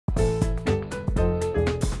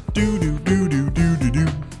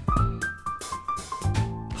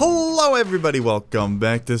Hello everybody, welcome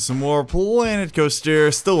back to some more Planet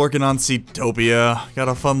Coaster. Still working on Seatopia. Got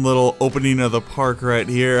a fun little opening of the park right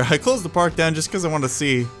here. I closed the park down just because I wanted to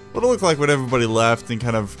see what it looked like when everybody left and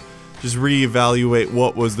kind of just reevaluate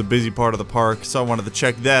what was the busy part of the park. So I wanted to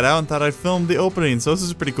check that out and thought I'd film the opening. So this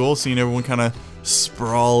is pretty cool, seeing everyone kind of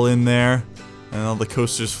sprawl in there and all the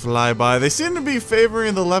coasters fly by. They seem to be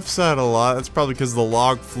favoring the left side a lot. That's probably because the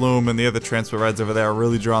log flume and the other transport rides over there are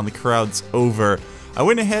really drawing the crowds over. I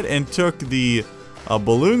went ahead and took the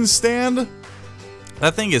balloon stand.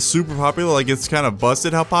 That thing is super popular, like it's kind of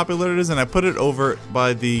busted how popular it is, and I put it over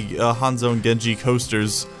by the Hanzo and Genji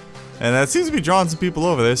coasters. And that seems to be drawing some people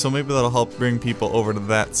over there, so maybe that'll help bring people over to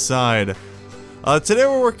that side. Today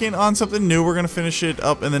we're working on something new. We're going to finish it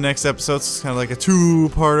up in the next episode. It's kind of like a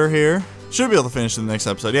two-parter here. Should be able to finish in the next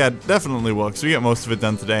episode. Yeah, definitely will, because we get most of it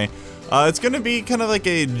done today. It's going to be kind of like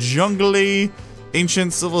a jungly,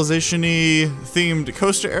 ancient civilization-y themed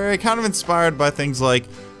coaster area, kind of inspired by things like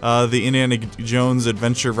the Indiana Jones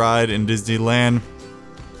adventure ride in Disneyland.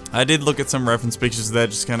 I did look at some reference pictures of that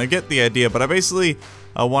just kind of get the idea, but I basically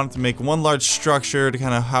wanted to make one large structure to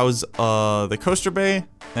kind of house the coaster bay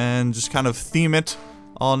and just kind of theme it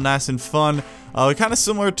all nice and fun. Kind of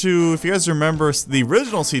similar to, if you guys remember the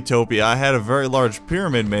original Seatopia, I had a very large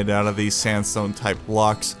pyramid made out of these sandstone type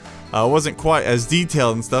blocks. It wasn't quite as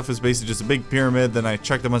detailed and stuff. It's basically just a big pyramid. Then I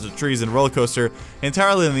chucked a bunch of trees and a roller coaster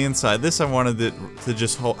entirely on the inside. This I wanted it to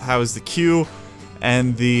just house the queue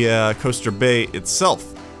and the coaster bay itself.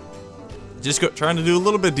 Just trying to do a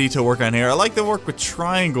little bit of detail work on here. I like to work with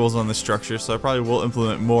triangles on the structure, so I probably will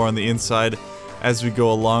implement more on the inside as we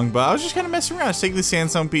go along. But I was just kind of messing around, just taking the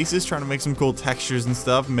sandstone pieces, trying to make some cool textures and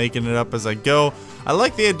stuff, making it up as I go. I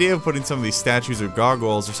like the idea of putting some of these statues or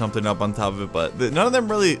gargoyles or something up on top of it, but none of them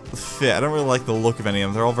really fit. I don't really like the look of any of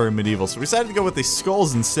them. They're all very medieval, so we decided to go with the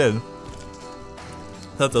skulls instead.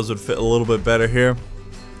 Thought those would fit a little bit better here.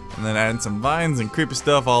 And then adding some vines and creepy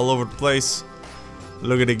stuff all over the place.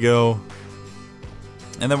 Look at it go.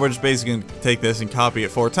 And then we're just basically going to take this and copy it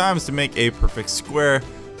 4 times to make a perfect square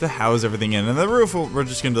to house everything in. And the roof, we're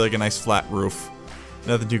just going to do like a nice flat roof.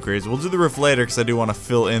 Nothing too crazy. We'll do the roof later because I do want to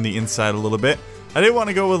fill in the inside a little bit. I did want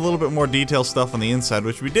to go with a little bit more detailed stuff on the inside,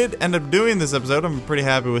 which we did end up doing this episode. I'm pretty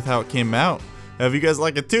happy with how it came out. If you guys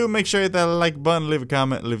like it too, make sure you hit that like button, leave a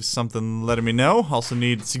comment, leave something letting me know. Also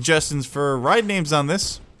need suggestions for ride names on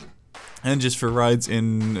this. And just for rides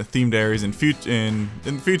in themed areas in the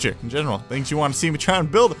future, in general. Things you want to see me try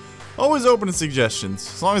and build. Always open to suggestions.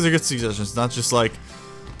 As long as they're good suggestions, not just like,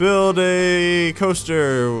 build a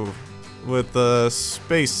coaster with a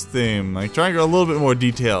space theme. Like, try and go a little bit more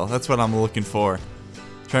detail. That's what I'm looking for.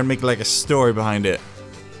 Try and make like a story behind it.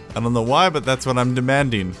 I don't know why, but that's what I'm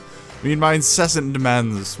demanding. Mean my incessant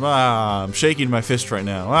demands. I'm shaking my fist right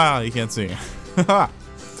now. You can't see.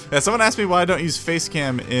 Yeah, someone asked me why I don't use face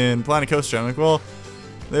cam in Planet Coaster. I'm like, well,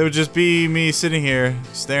 it would just be me sitting here,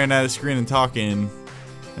 staring at a screen and talking,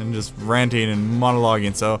 and just ranting and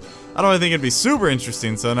monologuing. So I don't really think it'd be super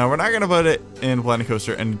interesting. So no, we're not gonna put it in Planet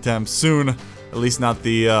Coaster anytime soon. At least not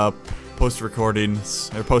the post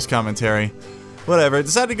recordings or post commentary. Whatever. I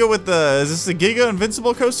decided to go with the. Is this the Giga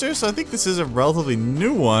Invincible coaster? So I think this is a relatively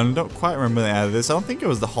new one. Don't quite remember when they added this. I don't think it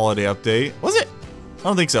was the holiday update. Was it? I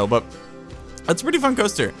don't think so, but. It's a pretty fun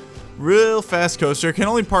coaster. Real fast coaster. Can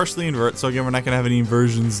only partially invert, so again, we're not going to have any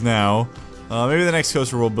inversions now. Maybe the next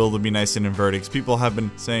coaster we'll build will be nice and inverted, because people have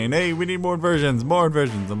been saying, hey, we need more inversions, more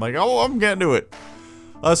inversions. I'm like, oh, I'm getting to it.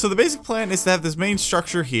 So the basic plan is to have this main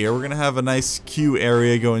structure here. We're going to have a nice queue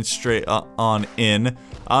area going straight on in.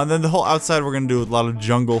 And then the whole outside, we're going to do a lot of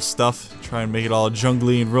jungle stuff. Try and make it all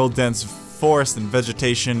jungly and real dense forest and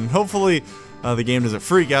vegetation. Hopefully, the game doesn't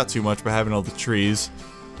freak out too much by having all the trees.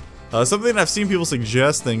 Something I've seen people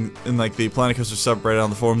suggesting in like the Planet Coaster subreddit on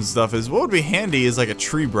the forums and stuff is what would be handy is like a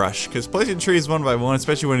tree brush, because placing trees one by one,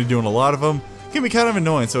 especially when you're doing a lot of them, can be kind of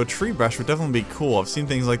annoying. So a tree brush would definitely be cool. I've seen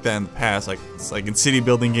things like that in the past, like it's like in city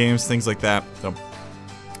building games, things like that. So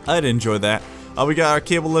I'd enjoy that. We got our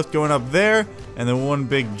cable lift going up there, and then one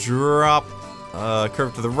big drop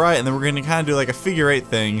curve to the right, and then we're going to kind of do like a figure 8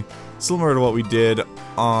 thing, similar to what we did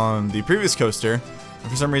on the previous coaster.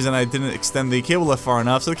 For some reason, I didn't extend the cable lift far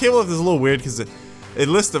enough. So the cable lift is a little weird because it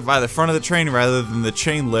lifts by the front of the train rather than the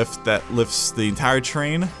chain lift that lifts the entire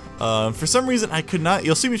train. For some reason, I could not,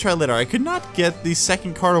 you'll see me try later, I could not get the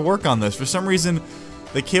second car to work on this. For some reason,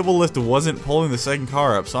 the cable lift wasn't pulling the second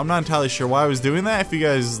car up, so I'm not entirely sure why I was doing that. If you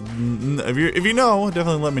guys, if you know,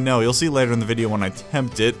 definitely let me know. You'll see later in the video when I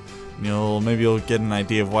attempt it. Maybe you'll get an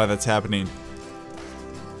idea of why that's happening.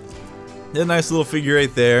 Did a nice little figure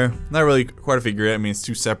eight there. Not really quite a figure eight, I mean it's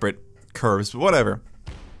two separate curves, but whatever.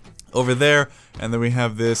 Over there, and then we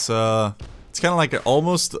have this, it's kind of like an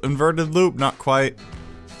almost inverted loop, not quite.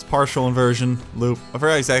 It's partial inversion loop. I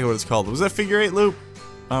forgot exactly what it's called. Was that figure eight loop?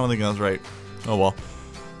 I don't think that was right. Oh well.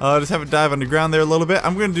 Just have a dive underground there a little bit.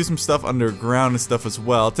 I'm going to do some stuff underground and stuff as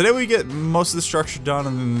well. Today we get most of the structure done,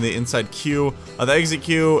 and then the inside queue, the exit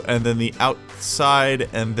queue, and then the outside,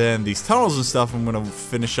 and then these tunnels and stuff I'm going to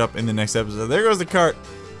finish up in the next episode. There goes the cart,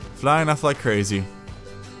 flying off like crazy.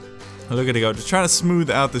 Look at it go. Just trying to smooth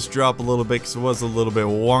out this drop a little bit because it was a little bit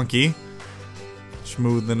wonky.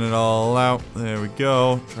 Smoothing it all out. There we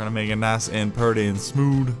go. Trying to make it nice and pretty and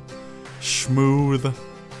smooth. Smooth.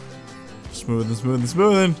 Smoothing, smoothing,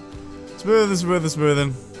 smoothing. Smoothing, smoothing,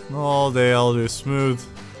 smoothing. All day I'll do smooth.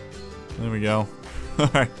 There we go.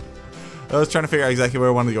 Alright. I was trying to figure out exactly where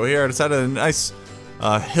I wanted to go here. I decided a nice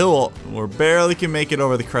hill where barely can make it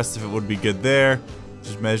over the crest if it would be good there.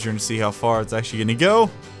 Just measuring to see how far it's actually going to go.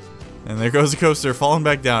 And there goes the coaster falling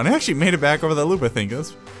back down. It actually made it back over that loop, I think.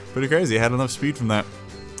 That's pretty crazy. I had enough speed from that.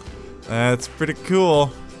 That's pretty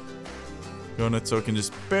cool. Going it so it can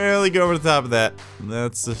just barely go over the top of that.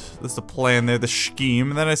 That's the plan there, the scheme.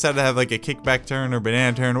 And then I decided to have like a kickback turn or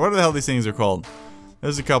banana turn, or whatever the hell these things are called.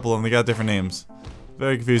 There's a couple of them. They got different names.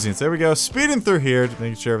 Very confusing. So there we go. Speeding through here,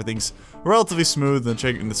 making sure everything's relatively smooth, and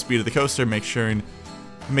checking the speed of the coaster, making sure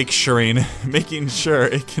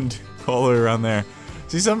it can go all the way around there.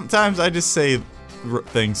 See, sometimes I just say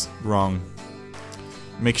things wrong.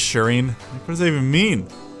 Make sureing? What does that even mean?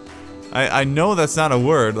 I know that's not a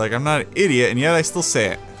word, like I'm not an idiot, and yet I still say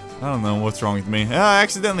it. I don't know what's wrong with me. I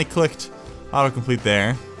accidentally clicked autocomplete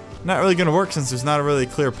there. Not really gonna work since there's not a really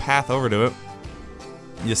clear path over to it.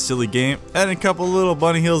 You silly game. And a couple little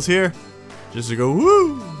bunny hills here. Just to go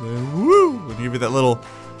woo, woo, and give you that little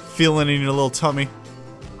feeling in your little tummy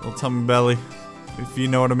belly, if you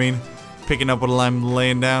know what I mean. Picking up what I'm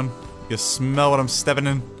laying down. You can smell what I'm stepping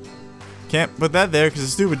in. Can't put that there because the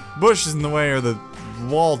stupid bush is in the way, or the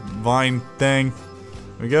wall vine thing.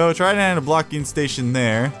 There we go. Try to add a blocking station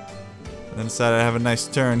there. And then decided to have a nice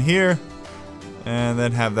turn here. And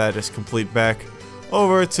then have that just complete back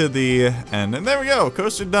over to the end. And there we go.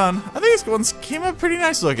 Coaster done. I think this one came out pretty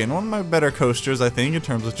nice looking. One of my better coasters, I think, in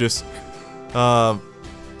terms of just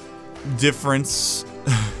different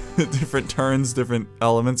turns, different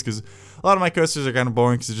elements, because a lot of my coasters are kind of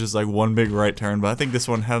boring because it's just like one big right turn, but I think this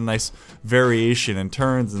one had a nice variation in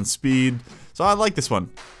turns and speed, so I like this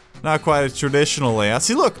one. Not quite a traditional layout.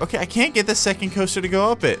 See, look, okay, I can't get the second coaster to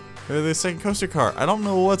go up it, or the second coaster cart. I don't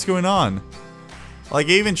know what's going on. Like,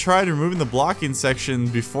 I even tried removing the blocking section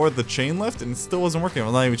before the chain lift, and it still wasn't working.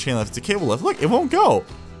 Well, not even chain lift, it's a cable lift. Look, it won't go.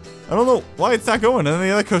 I don't know why it's not going, and then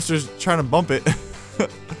the other coaster's trying to bump it.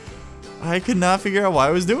 I could not figure out why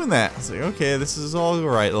I was doing that. I was like, okay, this is all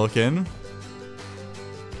right looking.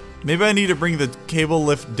 Maybe I need to bring the cable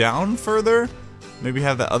lift down further. Maybe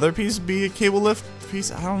have that other piece be a cable lift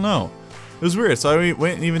piece. I don't know. It was weird. So I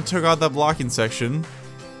went and even took out that blocking section,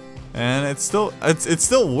 and it still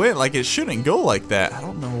went like it shouldn't go like that. I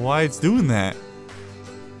don't know why it's doing that.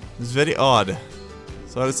 It's very odd.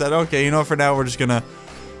 So I decided, okay, you know, for now we're just gonna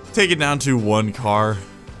take it down to one car.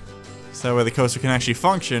 So that way the coaster can actually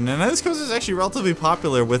function. And this coaster is actually relatively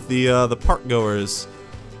popular with the park goers.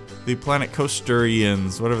 The Planet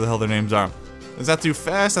Coasterians, whatever the hell their names are. It's not too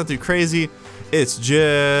fast, not too crazy. It's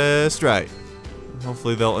just right.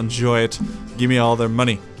 Hopefully they'll enjoy it. Give me all their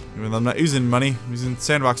money. Even though I'm not using money, I'm using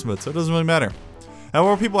sandbox mode, so it doesn't really matter. And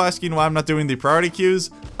more people asking why I'm not doing the priority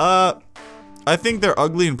queues. I think they're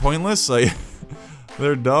ugly and pointless. Like,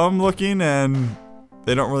 they're dumb looking and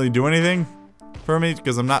they don't really do anything for me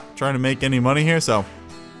because I'm not trying to make any money here. So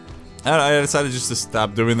I decided just to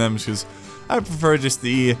stop doing them because I prefer just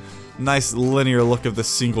the nice linear look of the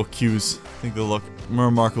single queues. I think they'll look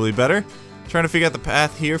remarkably better. Trying to figure out the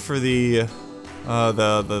path here for the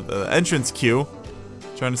entrance queue.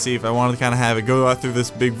 Trying to see if I wanted to kind of have it go out through this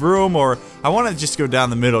big room, or I want to just go down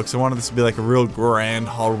the middle because I wanted this to be like a real grand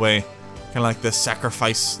hallway, kind of like the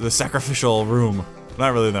sacrificial room.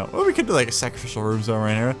 Not really though. Well, we could do like a sacrificial room zone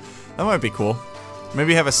right here. That might be cool.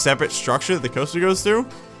 Maybe have a separate structure that the coaster goes through.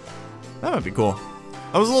 That might be cool.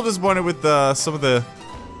 I was a little disappointed with some of the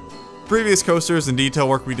previous coasters and detail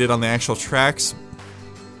work we did on the actual tracks,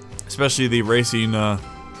 especially the racing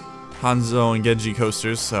Hanzo and Genji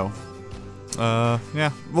coasters. So,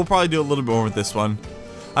 yeah, we'll probably do a little bit more with this one.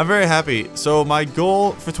 I'm very happy. So my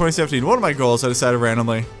goal for 2017, one of my goals I decided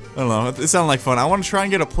randomly, I don't know, it sounded like fun. I want to try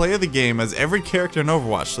and get a play of the game as every character in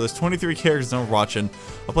Overwatch. So there's 23 characters in Overwatch, and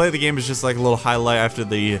a play of the game is just like a little highlight after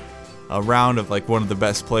the round of like one of the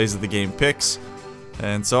best plays that the game picks.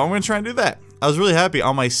 And so I'm going to try and do that. I was really happy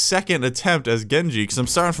on my second attempt as Genji, because I'm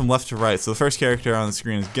starting from left to right, so the first character on the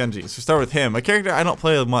screen is Genji. So start with him. A character I don't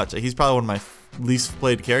play much. He's probably one of my least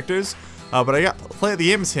played characters, but I got play the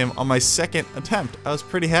game as him on my second attempt. I was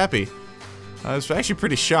pretty happy. I was actually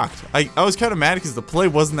pretty shocked. I was kind of mad because the play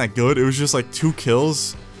wasn't that good. It was just like 2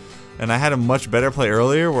 kills, and I had a much better play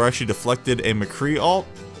earlier where I actually deflected a McCree ult.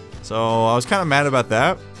 So I was kind of mad about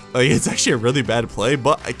that. Like, it's actually a really bad play,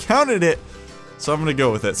 but I counted it. So I'm going to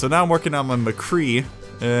go with it. So now I'm working on my McCree.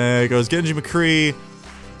 It goes Genji, McCree,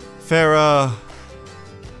 Pharah,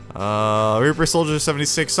 Reaper Soldier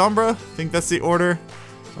 76, Sombra. I think that's the order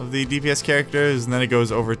of the DPS characters. And then it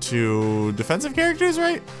goes over to defensive characters,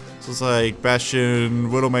 right? So it's like Bastion,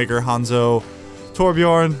 Widowmaker, Hanzo,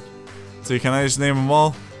 Torbjorn. So can I just name them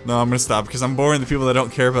all? No, I'm going to stop because I'm boring the people that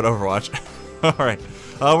don't care about Overwatch. Alright.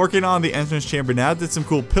 Working on the entrance chamber now. Did some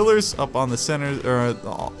cool pillars up on the center, or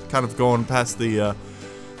kind of going past the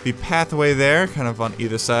pathway there, kind of on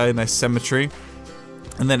either side. Nice symmetry.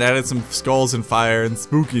 And then added some skulls and fire and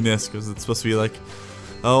spookiness, because it's supposed to be like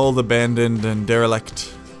old, abandoned, and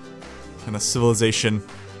derelict kind of civilization.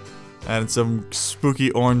 Added some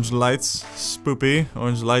spooky orange lights, spoopy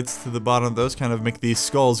orange lights to the bottom of those, kind of make these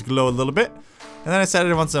skulls glow a little bit. And then I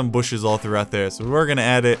decided on some bushes all throughout there, so we're gonna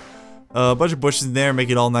add it. A bunch of bushes in there, make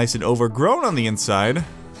it all nice and overgrown on the inside.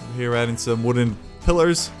 Here, adding some wooden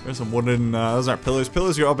pillars. There's some wooden, those aren't pillars.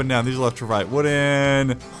 Pillars go up and down. These are left to right.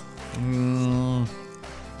 Wooden.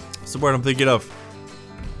 What's the word I'm thinking of?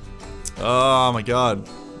 Oh my god.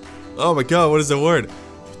 Oh my god, what is the word?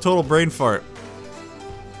 Total brain fart.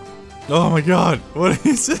 Oh my god. What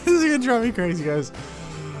is this? This is gonna drive me crazy, guys.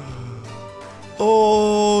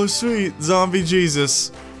 Oh, sweet. Zombie Jesus.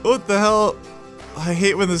 What the hell? I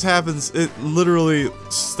hate when this happens. It literally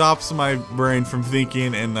stops my brain from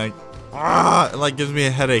thinking, and like, it like gives me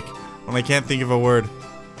a headache when I can't think of a word.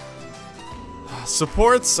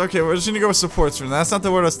 Supports? Okay, we're just gonna go with supports from that's not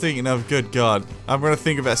the word I was thinking of. Good god. I'm gonna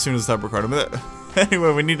think of it as soon as I stop recording. But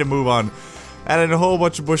anyway, we need to move on. Added a whole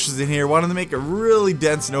bunch of bushes in here. Wanted to make it really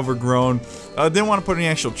dense and overgrown. Didn't want to put any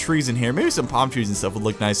actual trees in here. Maybe some palm trees and stuff would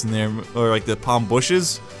look nice in there, or like the palm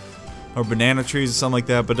bushes. Or banana trees or something like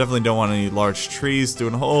that, but definitely don't want any large trees.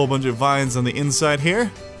 Doing a whole bunch of vines on the inside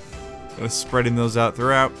here. Gonna spreading those out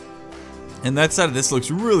throughout. And that side of this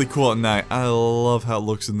looks really cool at night. I love how it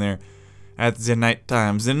looks in there at the night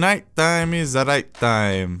time. The night time is the right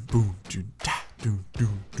time. Boom, doo, da, doo, doo,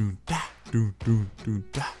 doo, da, doo, doo, doo,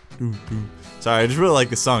 da, doo, doo. Sorry, I just really like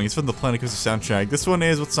this song. It's from the Planet Coaster soundtrack. This one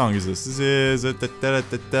is, what song is this? This is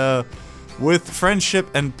With Friendship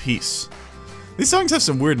and Peace. These songs have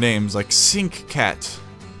some weird names, like Sink Cat,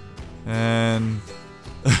 and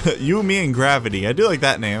You, Me, and Gravity. I do like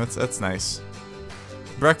that name, that's nice.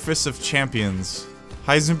 Breakfast of Champions.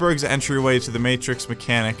 Heisenberg's entryway to the Matrix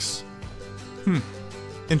mechanics.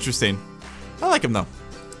 Interesting. I like them though.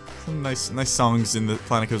 Some nice songs in the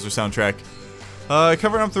Planet Coaster soundtrack.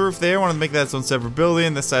 Covering up the roof there, wanted to make that its own separate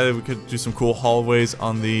building. Decided we could do some cool hallways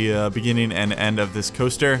on the beginning and end of this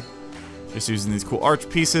coaster. Just using these cool arch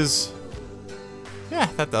pieces. Yeah, I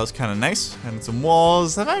thought that was kind of nice. And some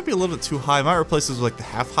walls. That might be a little bit too high. I might replace those with like the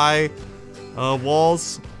half-high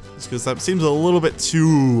walls. Just because that seems a little bit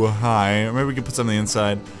too high. Or maybe we could put something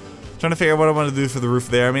inside. Trying to figure out what I want to do for the roof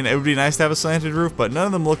there. I mean, it would be nice to have a slanted roof, but none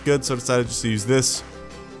of them look good, so I decided just to use this.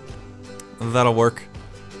 That'll work.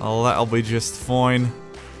 That'll be just fine.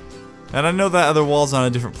 And I know that other wall's on a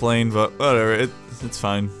different plane, but whatever. It's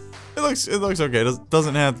fine. It looks okay. It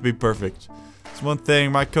doesn't have to be perfect. It's one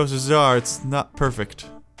thing my coasters are, it's not perfect.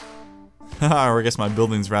 Or I guess my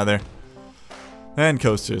buildings, rather. And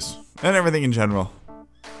coasters. And everything in general.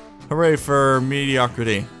 Hooray for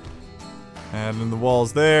mediocrity. And then the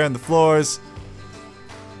walls there, and the floors.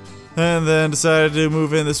 And then decided to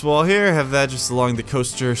move in this wall here. Have that just along the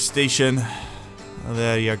coaster station.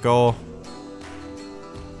 There you go.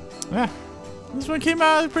 Yeah. This one came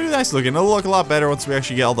out pretty nice looking. It'll look a lot better once we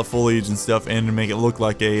actually get all the foliage and stuff in and make it look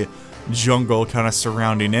like a jungle kind of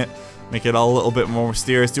surrounding it. Make it all a little bit more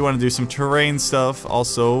mysterious. Do want to do some terrain stuff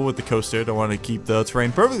also with the coaster. Don't want to keep the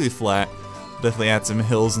terrain perfectly flat. Definitely add some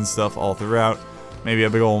hills and stuff all throughout. Maybe a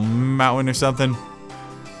big old mountain or something.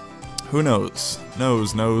 Who knows?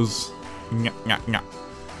 Knows. Nyah, nyah, nyah.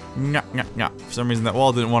 Nyah, nyah, nyah. For some reason that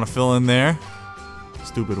wall didn't want to fill in there.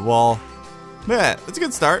 Stupid wall. But yeah, it's a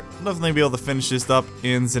good start. Definitely be able to finish this up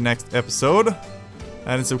in the next episode.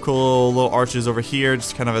 Adding some cool little arches over here,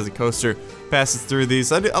 just kind of as a coaster passes through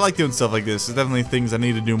these. I like doing stuff like this. There's definitely things I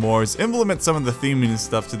need to do more. Is implement some of the theming and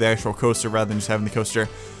stuff to the actual coaster rather than just having the coaster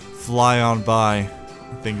fly on by.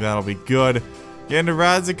 I think that'll be good. Getting to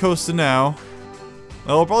ride the coaster now.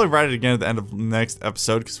 Well, we'll probably write it again at the end of the next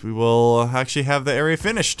episode because we will actually have the area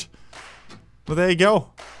finished. But there you go.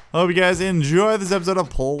 I hope you guys enjoyed this episode of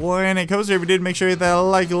Planet Coaster. If you did, make sure you hit that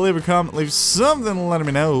like, leave a comment, leave something letting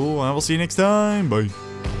me know. I will see you next time. Bye.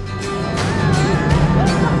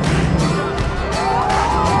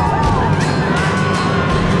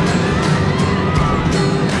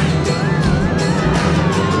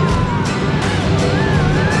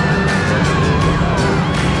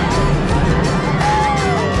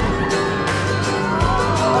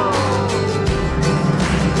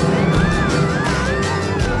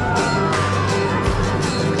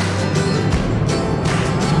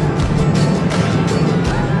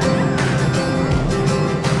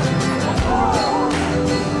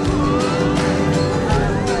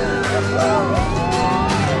 Oh!